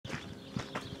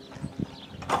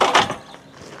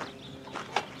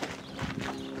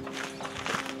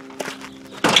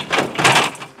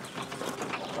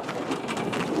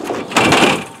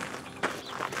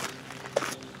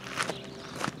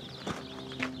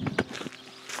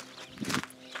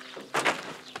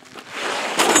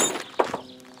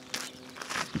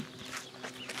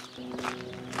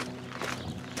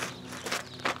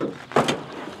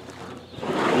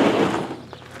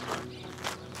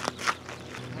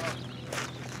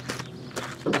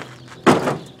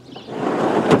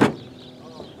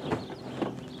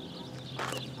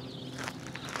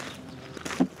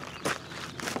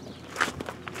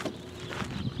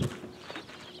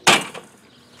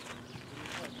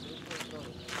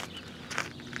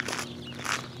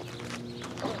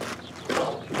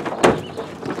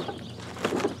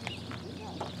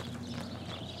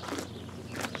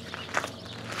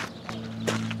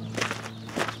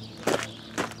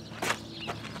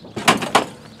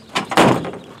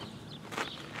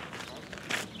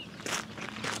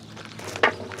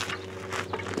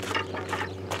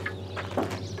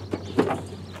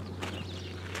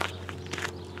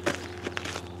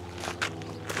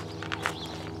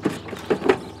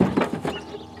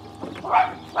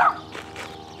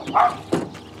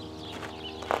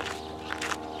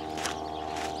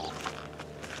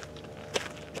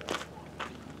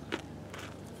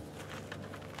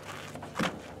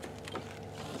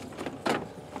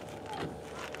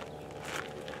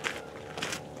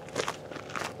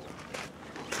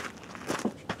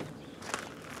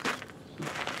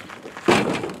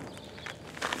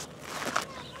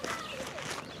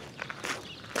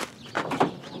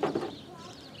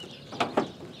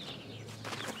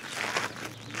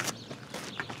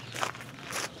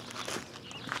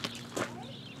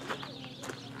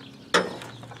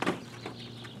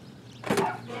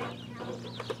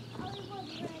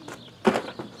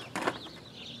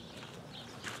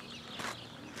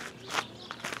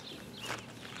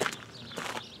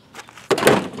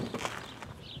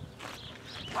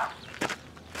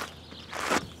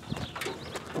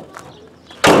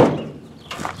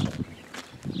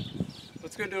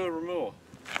Let's go do a removal.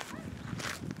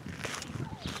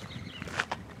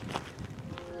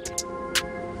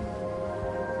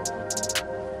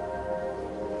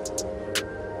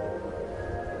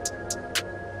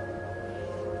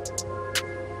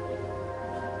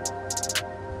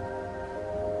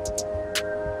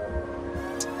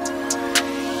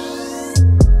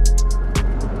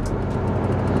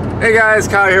 Hey guys,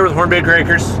 Kyle here with Hornbaker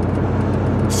Acres.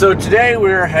 So today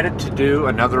we're headed to do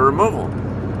another removal.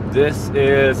 This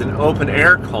is an open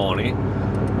air colony,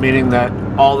 meaning that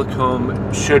all the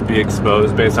comb should be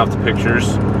exposed based off the pictures.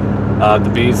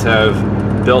 The bees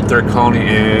have built their colony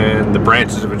in the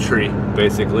branches of a tree,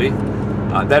 basically.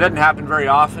 That doesn't happen very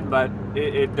often, but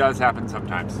it does happen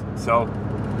sometimes. So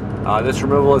this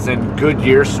removal is in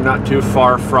Goodyear, so not too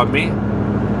far from me.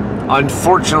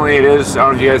 Unfortunately, it is, I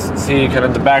don't know if you guys can see kind of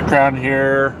in the background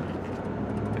here,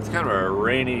 it's kind of a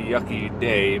rainy, yucky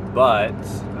day, but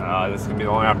this is going to be the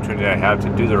only opportunity I have to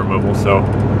do the removal, so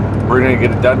we're going to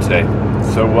get it done today.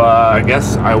 So I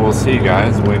guess I will see you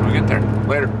guys when we get there.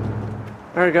 Later.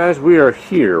 Alright guys, we are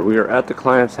here. We are at the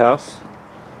client's house.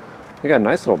 They got a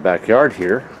nice little backyard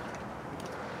here.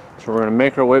 So we're going to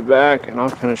make our way back and I'll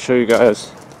kind of show you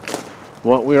guys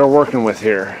what we are working with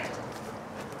here.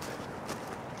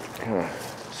 Kind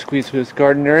of squeeze through this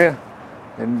garden area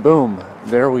and boom,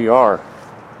 there we are.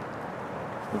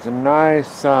 It's a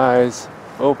nice size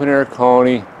open air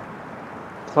colony.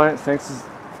 Client thinks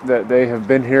that they have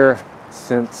been here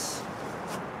since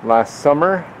last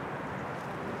summer.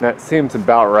 That seems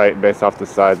about right based off the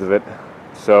size of it.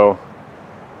 So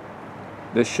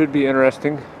this should be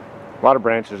interesting. A lot of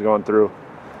branches going through.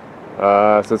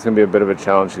 So it's going to be a bit of a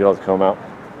challenge to get all the comb out.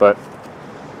 But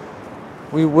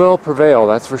we will prevail,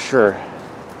 that's for sure.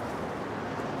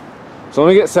 So let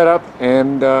me get set up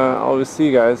and I'll just see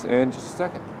you guys in just a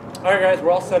second. Alright guys,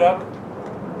 we're all set up.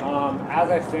 As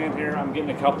I stand here, I'm getting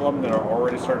a couple of them that are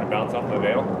already starting to bounce off my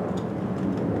veil.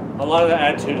 A lot of the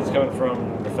attitude is coming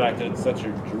from the fact that it's such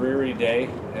a dreary day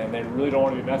and they really don't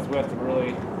want to be messed with. They're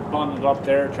really bundled up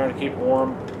there trying to keep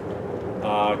warm,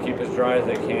 keep as dry as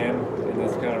they can in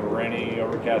this kind of rainy,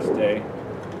 overcast day.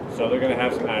 So they're going to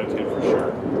have some attitude for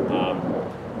sure.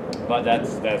 But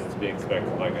that's to be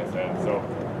expected, like I said. So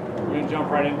we're going to jump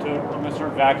right into it. I'm going to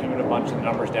start vacuuming a bunch of the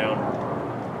numbers down.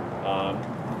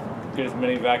 Get as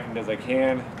many vacuumed as I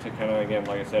can to kind of, again,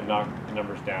 like I said, knock the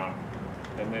numbers down.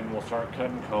 And then we'll start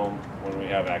cutting comb when we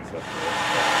have access to it.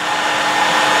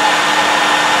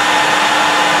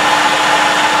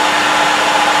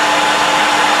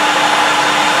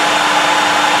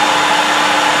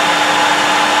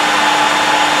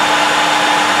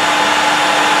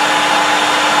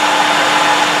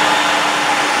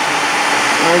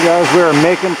 Alright guys, we are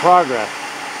making progress.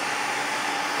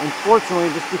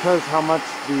 Unfortunately, just because how much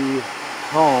the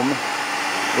comb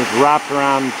is wrapped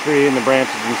around the tree and the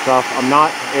branches and stuff, I'm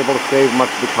not able to save much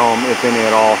of the comb, if any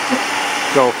at all,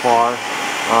 so far.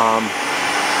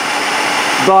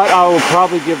 But I will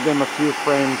probably give them a few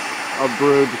frames of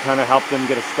brood to kind of help them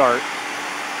get a start.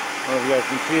 I don't know if you guys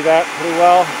can see that pretty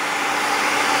well,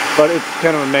 but it's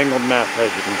kind of a mangled mess,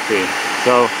 as you can see.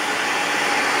 So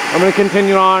I'm going to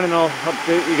continue on and I'll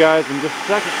update you guys in just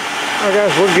a second. Alright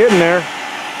guys, we're getting there.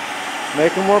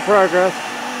 Making more progress.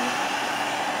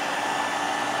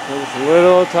 So just a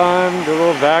little time, do a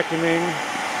little vacuuming,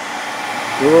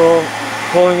 do a little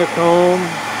pulling a comb.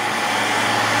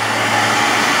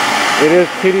 It is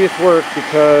tedious work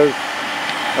because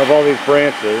of all these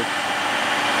branches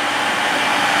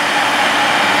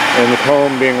and the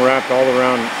comb being wrapped all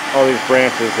around all these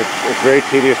branches. It's very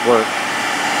tedious work.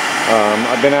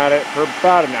 I've been at it for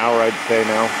about an hour, I'd say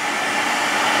now.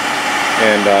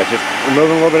 And just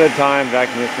removing a little bit at a time,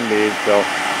 vacuuming some beads. So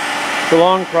it's a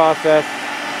long process,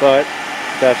 but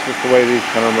that's just the way these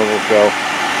kind of removals go.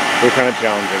 they're kind of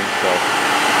challenging. So,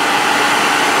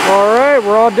 all right,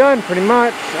 we're all done pretty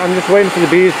much. I'm just waiting for the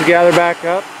bees to gather back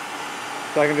up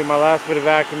so I can do my last bit of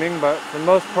vacuuming. But for the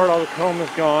most part, all the comb is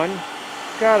gone.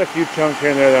 Got a few chunks here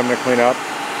and there that I'm going to clean up,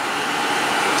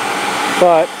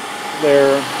 but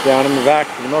they're down in the vac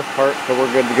for the most part, so we're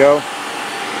good to go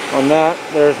on that.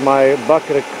 There's my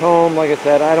bucket of comb. Like I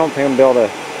said, I don't think I'm going to be able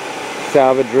to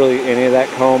salvage really any of that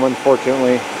comb,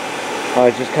 unfortunately.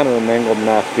 It's just kind of a mangled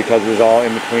mess because it's all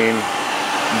in between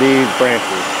these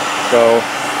branches. So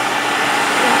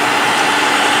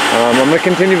I'm going to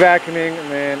continue vacuuming, and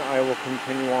then I will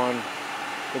continue on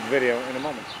with the video in a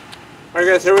moment. Alright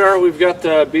guys, here we are. We've got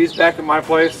the bees back at my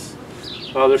place.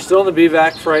 They're still in the bee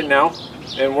vac for right now.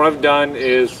 And what I've done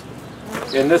is,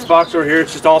 in this box over here,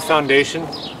 it's just all foundation.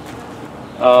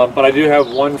 But I do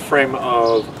have one frame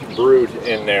of brood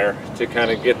in there to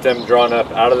kind of get them drawn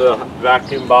up out of the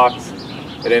vacuum box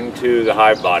and into the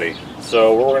hive body.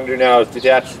 So what we're going to do now is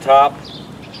detach the top,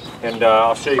 and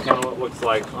I'll show you kind of what it looks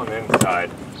like on the inside.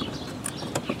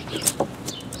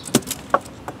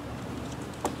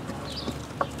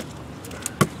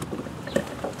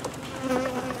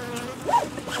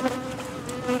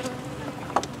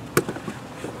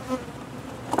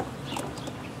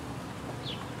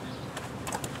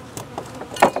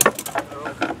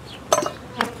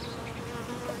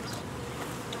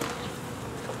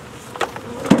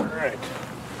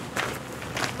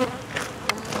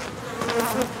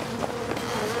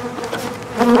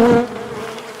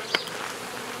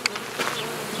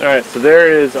 Alright, so there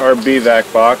is our bee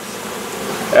vac box.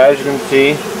 As you can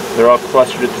see, they're all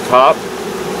clustered at the top.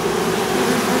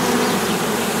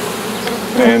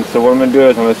 And so what I'm going to do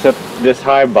is I'm going to set this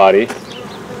hive body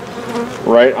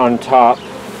right on top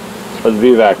of the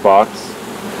bee vac box,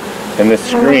 and this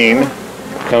screen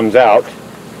comes out,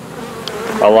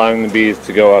 allowing the bees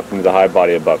to go up into the hive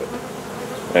body above it.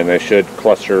 And they should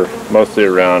cluster mostly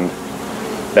around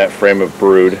that frame of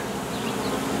brood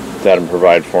that I'm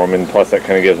provide for them, and plus that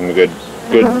kind of gives them a good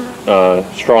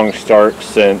strong start,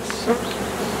 since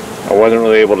I wasn't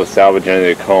really able to salvage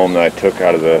any of the comb that I took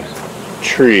out of the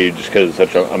tree just because it's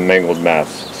such a mangled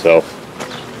mess. So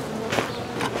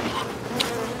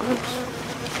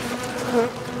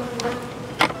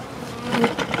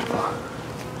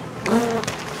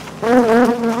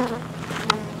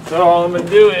all I'm going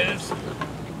to do is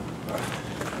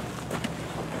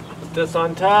put this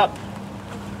on top,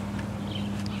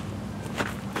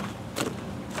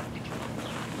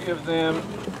 give them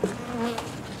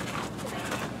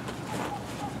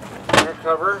inner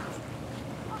cover,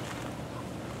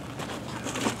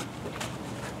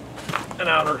 an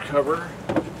outer cover,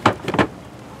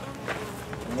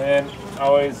 and then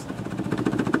always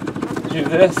do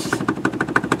this,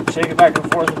 shake it back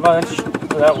and forth a bunch,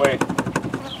 so that way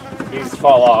the bees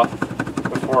fall off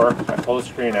before I pull the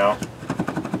screen out.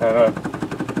 Kind of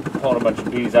pulling a bunch of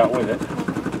bees out with it.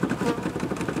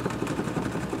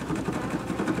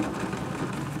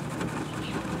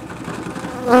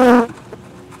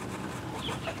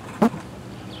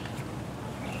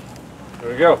 There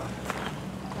we go.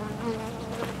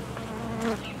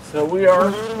 So we are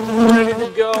ready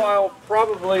to go. I'll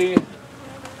probably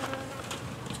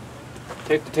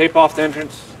take the tape off the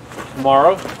entrance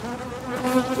tomorrow.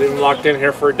 Leave them locked in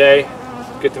here for a day,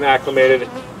 get them acclimated,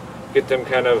 get them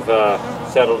kind of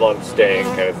settled on staying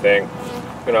kind of thing.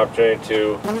 An opportunity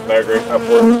to migrate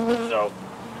upwards.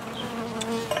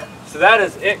 So that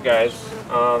is it, guys.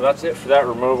 That's it for that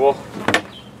removal.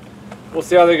 We'll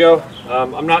see how they go. I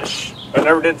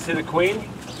never did see the queen,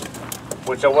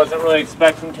 which I wasn't really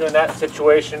expecting to in that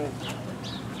situation,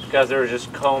 because there was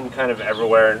just comb kind of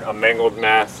everywhere and a mangled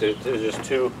mess. It was just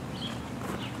too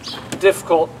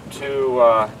difficult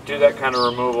to do that kind of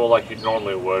removal like you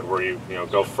normally would, where you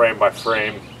go frame by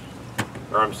frame,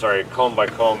 or I'm sorry, comb by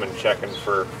comb, and checking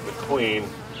for the queen.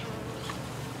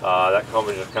 That comb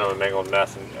is just kind of a mangled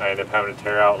mess, and I ended up having to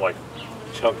tear out like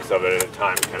chunks of it at a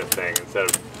time kind of thing instead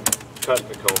of cutting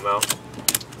the comb out.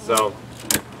 So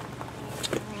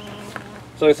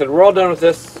like I said, we're all done with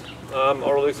this.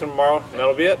 I'll release them tomorrow, and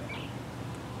that'll be it.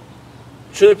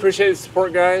 Truly appreciate the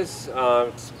support, guys.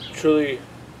 It's truly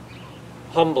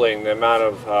humbling the amount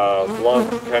of love,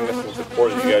 kindness, and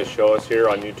support that you guys show us here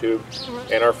on YouTube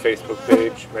and our Facebook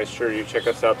page. Make sure you check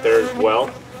us out there as well.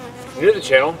 If you're new to the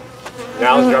channel,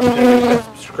 now is your opportunity to hit that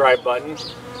subscribe button.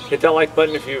 Hit that like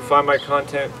button if you find my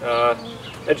content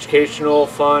educational,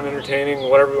 fun, entertaining,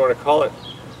 whatever you want to call it.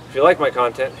 If you like my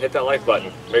content, hit that like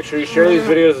button. Make sure you share these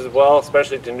videos as well,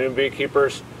 especially to new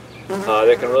beekeepers.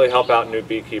 They can really help out new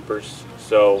beekeepers.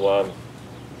 So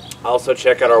also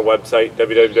check out our website,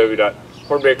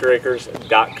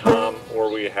 www.hornbakeracres.com, where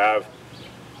we have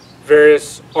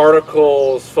various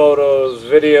articles, photos,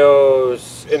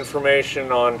 videos,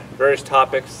 information on various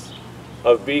topics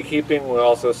of beekeeping. We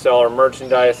also sell our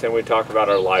merchandise, and we talk about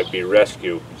our live bee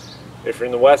rescue. If you're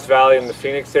in the West Valley in the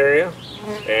Phoenix area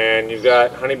and you've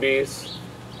got honeybees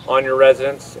on your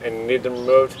residence and you need them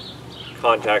removed,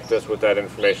 contact us with that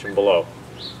information below.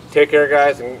 Take care,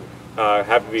 guys, and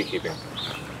happy beekeeping.